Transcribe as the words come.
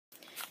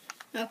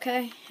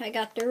Okay, I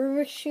got the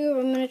Rubik's Cube.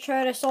 I'm going to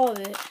try to solve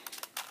it.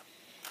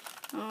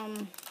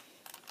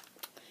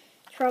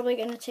 It's probably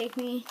going to take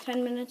me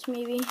 10 minutes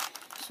maybe,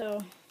 so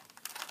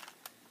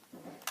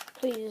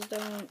please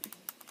don't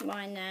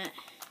mind that.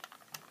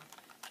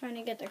 Trying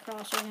to get the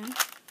crosser now.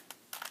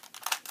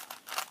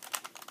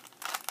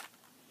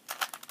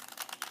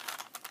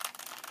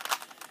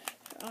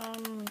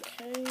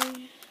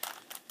 Okay.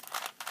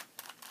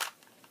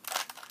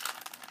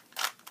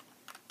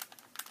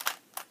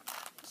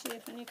 See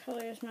if any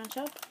colors match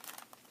up.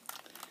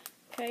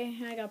 Okay,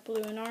 I got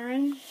blue and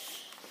orange.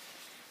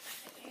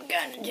 I'm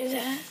gonna do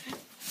that.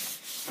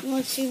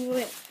 Let's see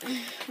what I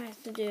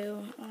have to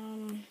do.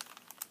 I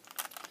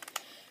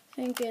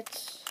think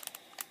it's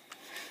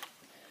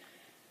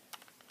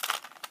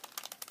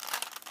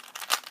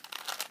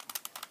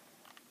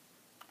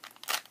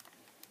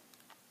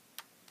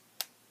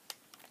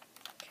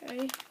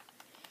okay.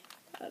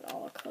 Got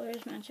all the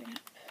colors matching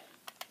up.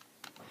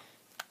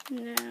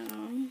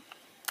 Now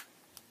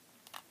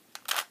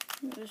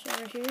move this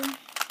over here.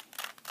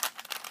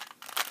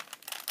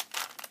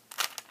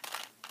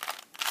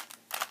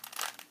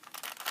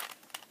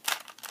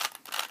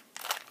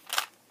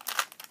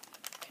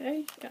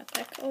 Okay, got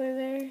that color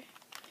there.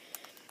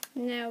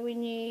 Now we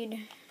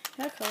need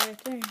that color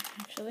right there,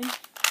 actually.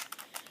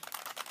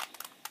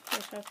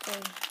 Just have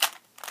to.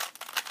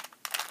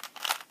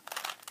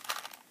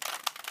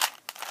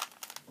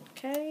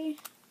 Okay.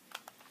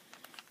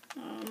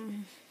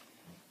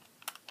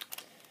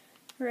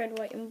 Red,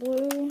 white, and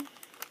blue.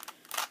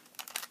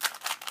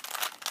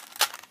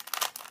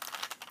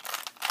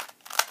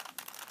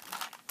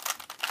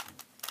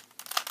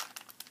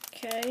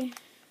 Okay.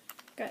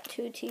 Got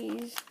two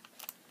T's.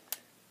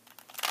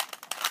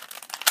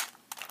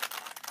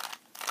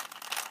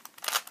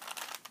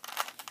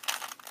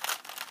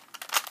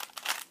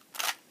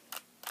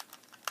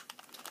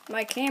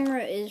 My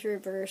camera is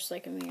reversed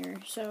like a mirror,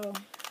 so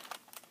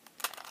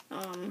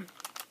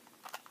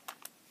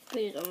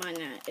please don't mind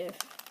that if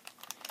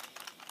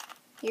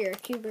you're a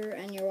cuber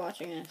and you're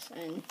watching this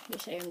and you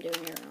say I'm doing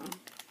it wrong.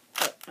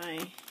 But my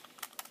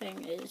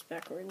thing is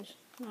backwards.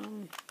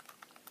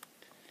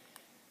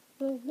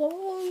 The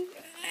long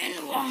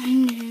and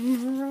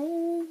winding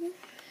road.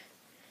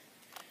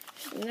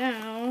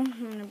 Now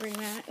I'm gonna bring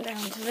that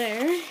down to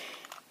there.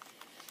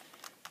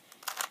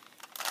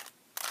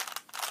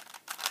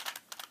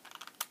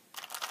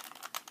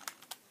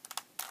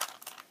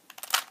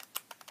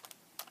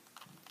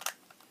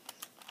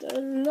 The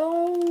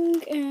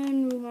long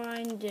and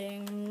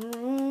winding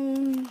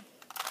road.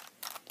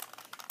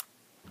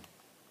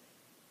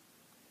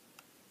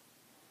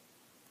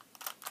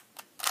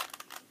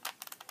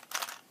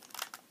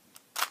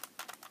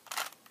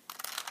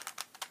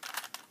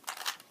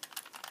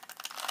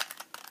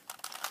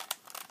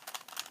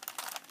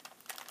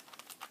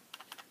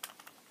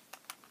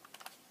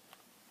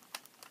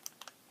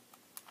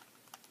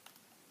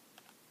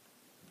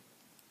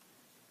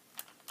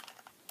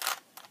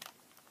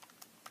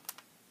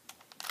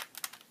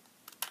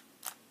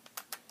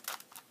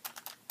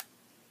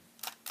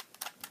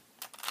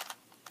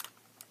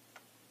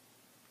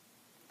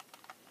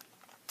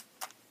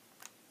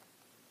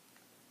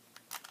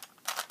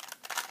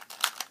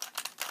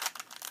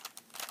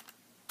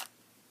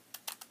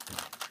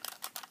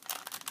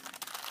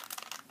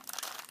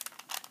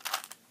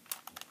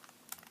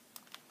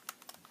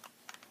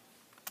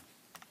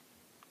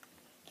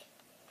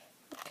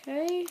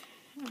 Okay,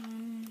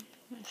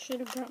 I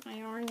should have brought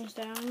my orange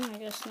down, I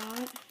guess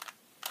not.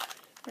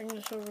 Bring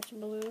this over to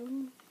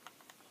blue.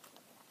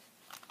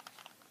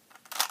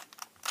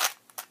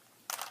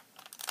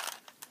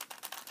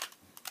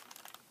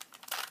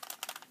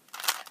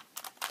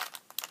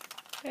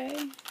 Okay.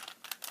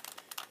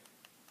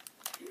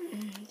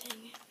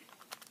 Dang it.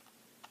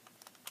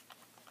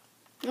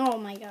 Oh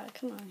my god,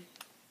 come on.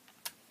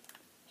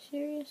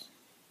 Serious?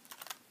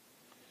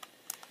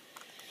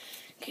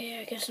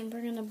 Okay, I guess I'm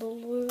bringing the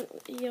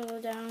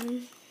yellow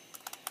down.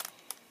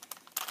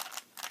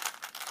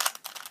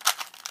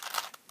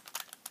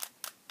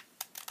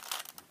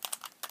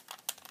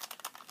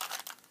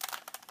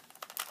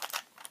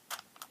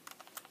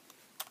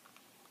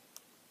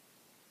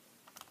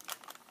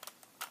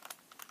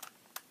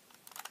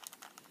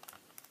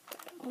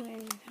 Only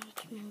have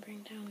to bring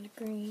down the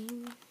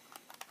green.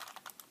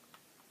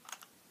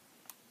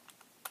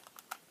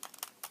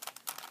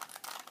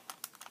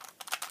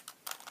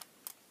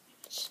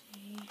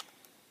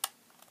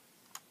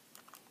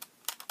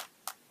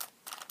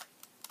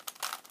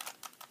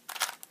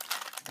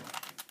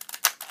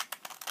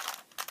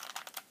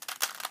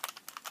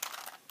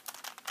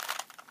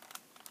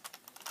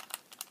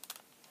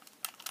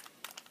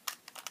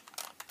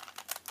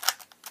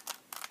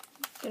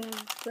 Gonna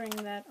bring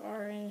that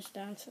orange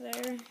down to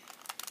there.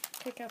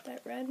 Pick out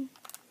that red.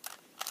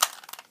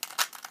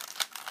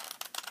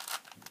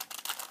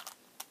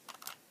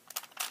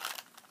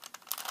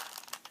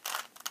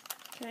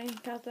 Okay,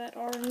 got that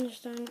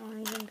orange done,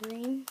 orange and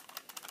green.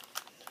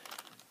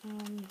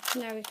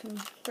 Now we can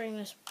bring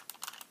this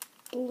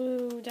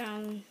blue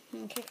down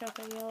and kick out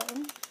the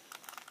yellow.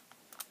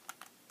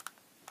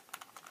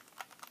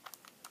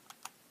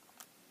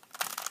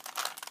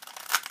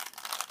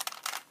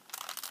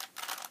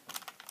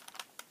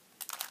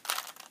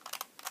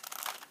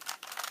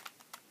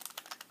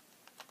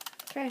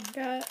 Okay,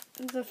 got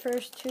the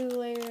first 2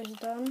 layers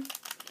done.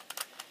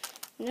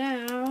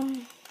 Now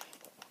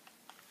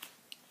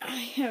I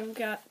have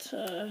got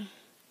to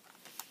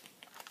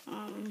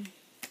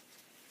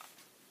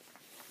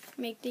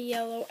make the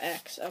yellow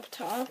X up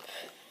top.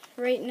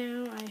 Right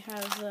now I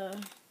have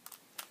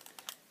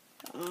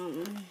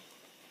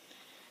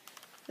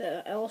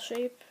the L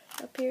shape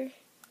up here.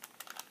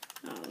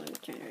 Let me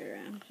turn it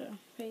around, so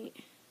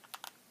wait.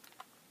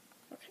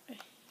 Okay,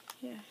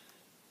 yeah.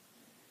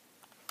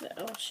 The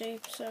L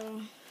shape,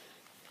 so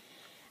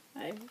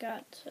I've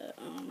got to,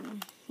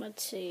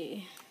 let's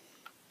see.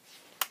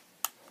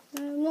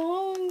 I'm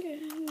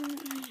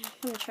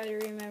gonna try to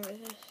remember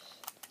this.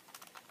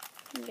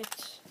 I think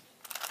it's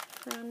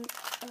front,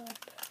 up,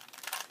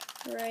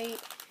 right,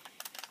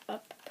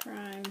 up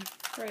prime,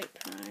 right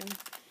prime,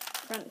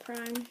 front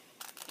prime.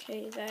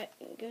 Okay, that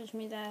gives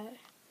me that.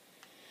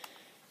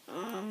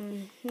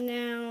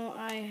 Now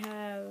I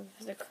have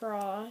the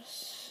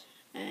cross,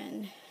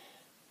 and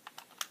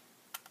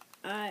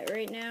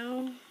right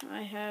now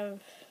I have,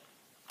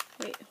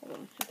 wait, hold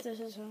on, if this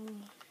is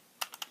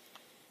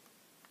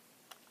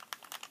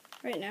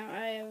right now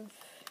I have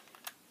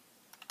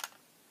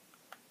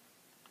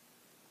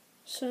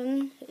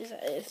sun,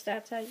 if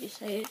that's how you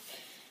say it,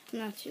 I'm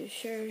not too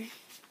sure,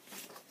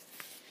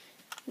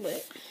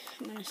 but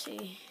I'm gonna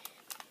see.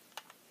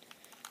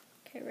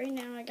 Okay, right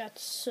now I got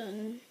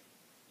sun,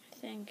 I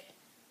think.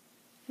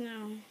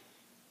 No.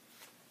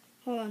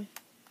 Hold on.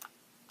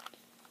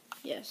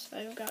 Yes,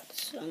 I've got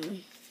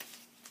sun.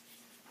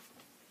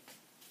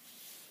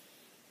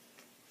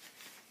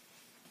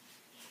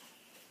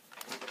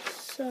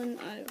 Sun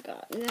I've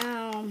got.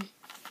 Now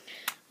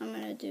I'm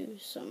gonna do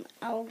some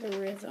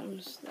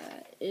algorithms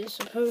that is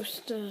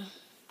supposed to,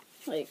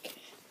 like,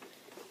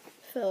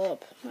 fill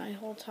up my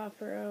whole top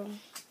row.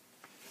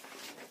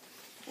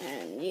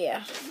 And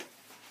yeah.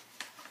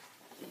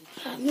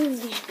 I'll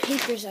move these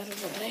papers out of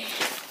the way.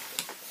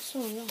 So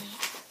annoying.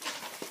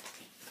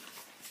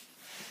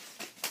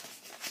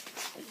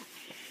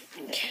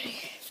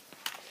 Okay.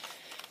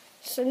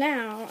 So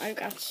now I've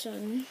got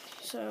sun.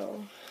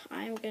 So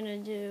I'm gonna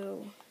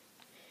do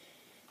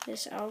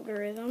this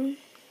algorithm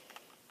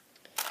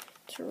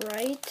to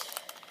right,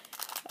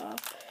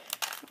 up,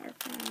 R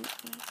prime,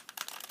 up,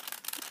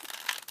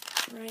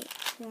 right,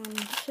 1,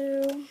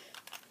 2,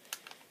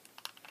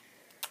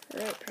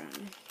 right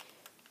prime.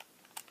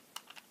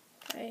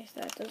 Okay, if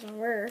that doesn't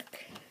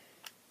work,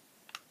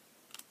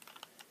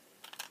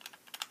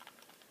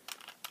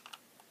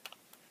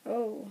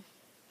 oh,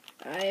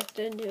 I have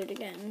to do it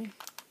again.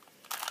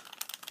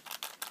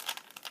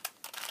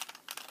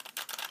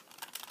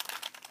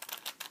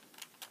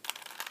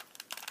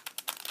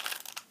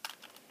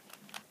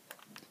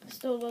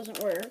 Still doesn't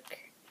work.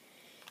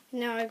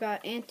 Now I've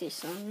got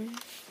anti-sun.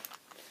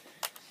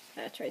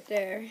 That's right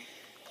there.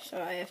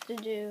 So I have to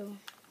do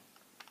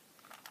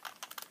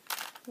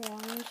 1,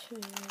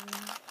 2,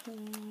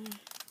 3,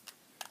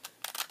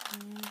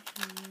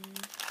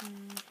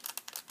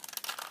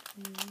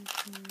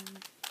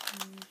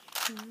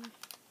 4.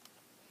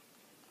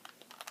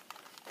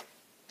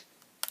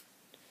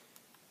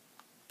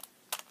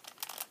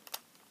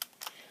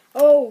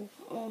 Oh,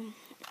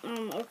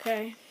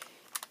 okay.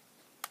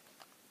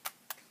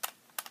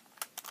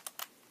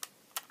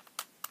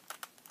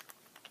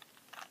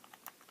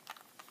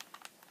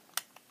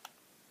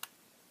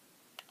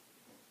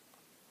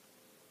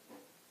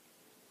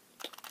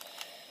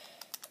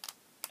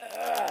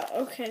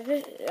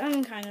 Okay,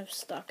 I'm kind of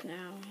stuck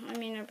now. I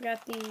mean, I've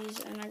got these,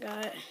 and I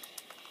got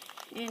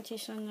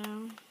anti-sun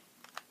now.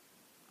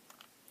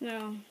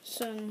 No,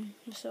 sun,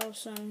 still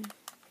sun.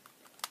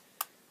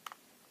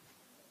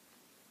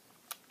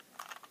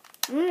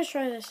 I'm gonna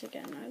try this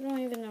again. I don't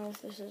even know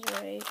if this is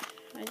right.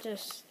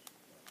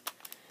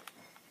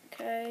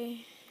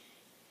 Okay.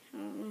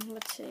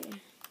 Let's see.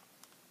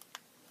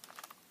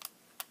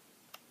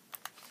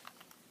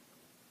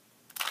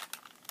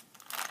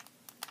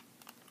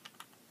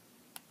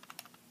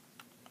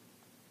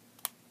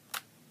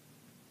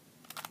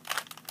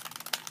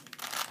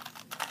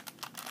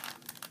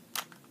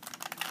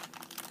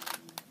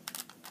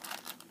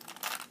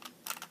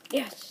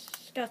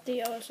 Yes, got the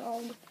yellow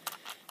solid.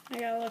 I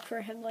gotta look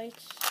for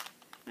headlights.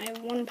 I have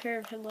 1 pair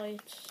of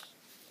headlights.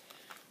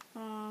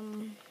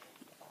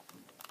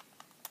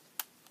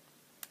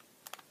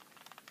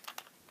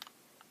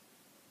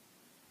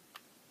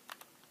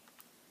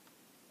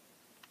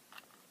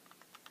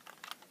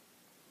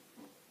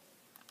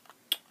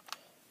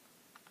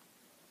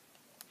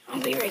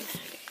 I'll be right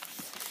back.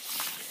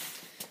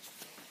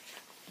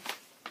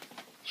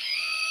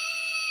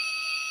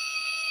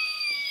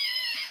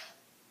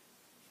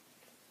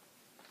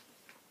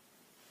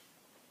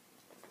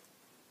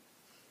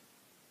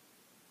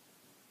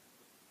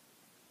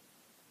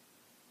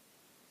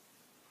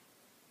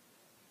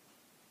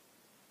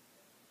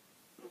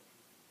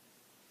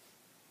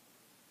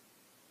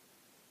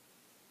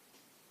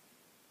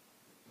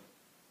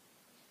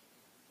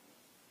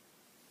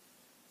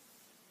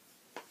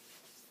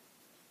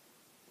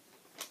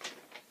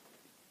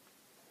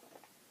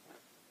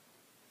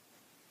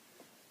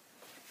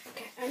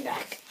 my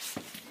back.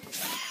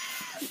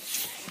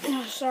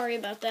 Oh, sorry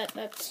about that.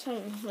 That's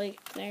some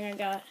thing I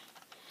got.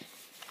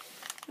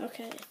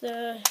 Okay,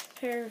 the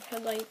pair of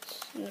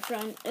headlights in the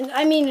front, and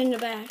I mean in the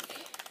back,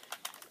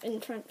 in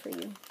front for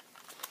you.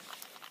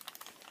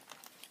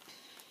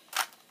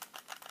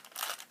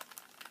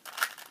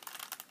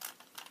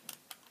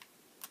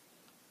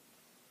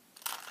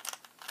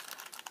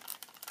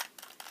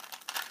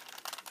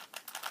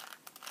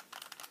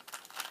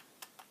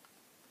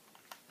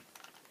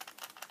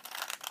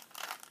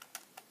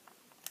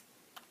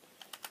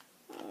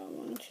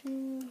 One,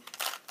 two.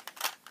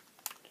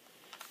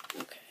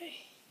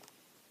 Okay.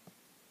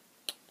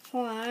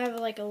 Hold on, I have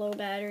a low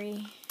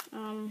battery.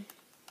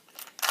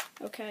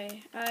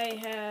 Okay, I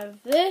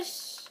have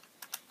this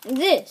and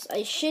this.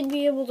 I should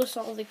be able to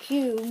solve the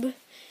cube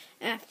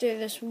after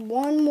this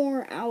one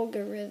more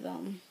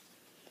algorithm,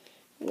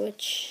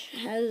 which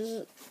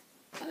has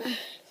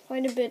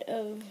quite a bit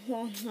of,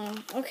 well, no,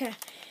 okay.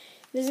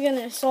 This is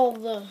gonna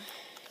solve the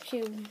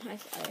cube, I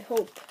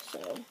hope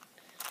so.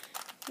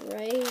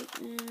 Right?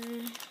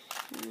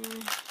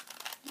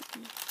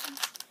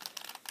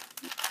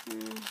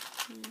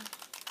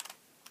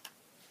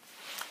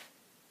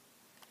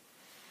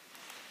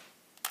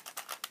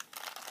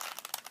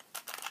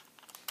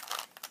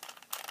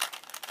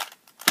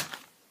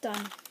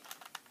 Done.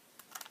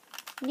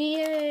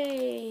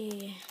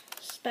 Yay!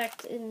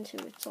 Spec'd into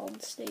its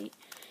solid state.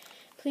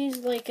 Please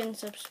like and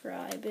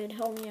subscribe. It'd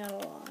help me out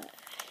a lot.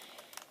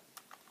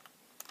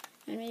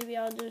 And maybe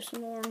I'll do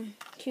some more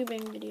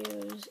cubing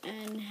videos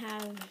and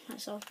have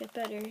myself get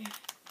better.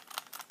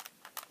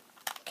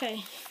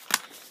 Okay.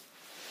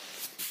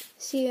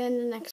 See you in the next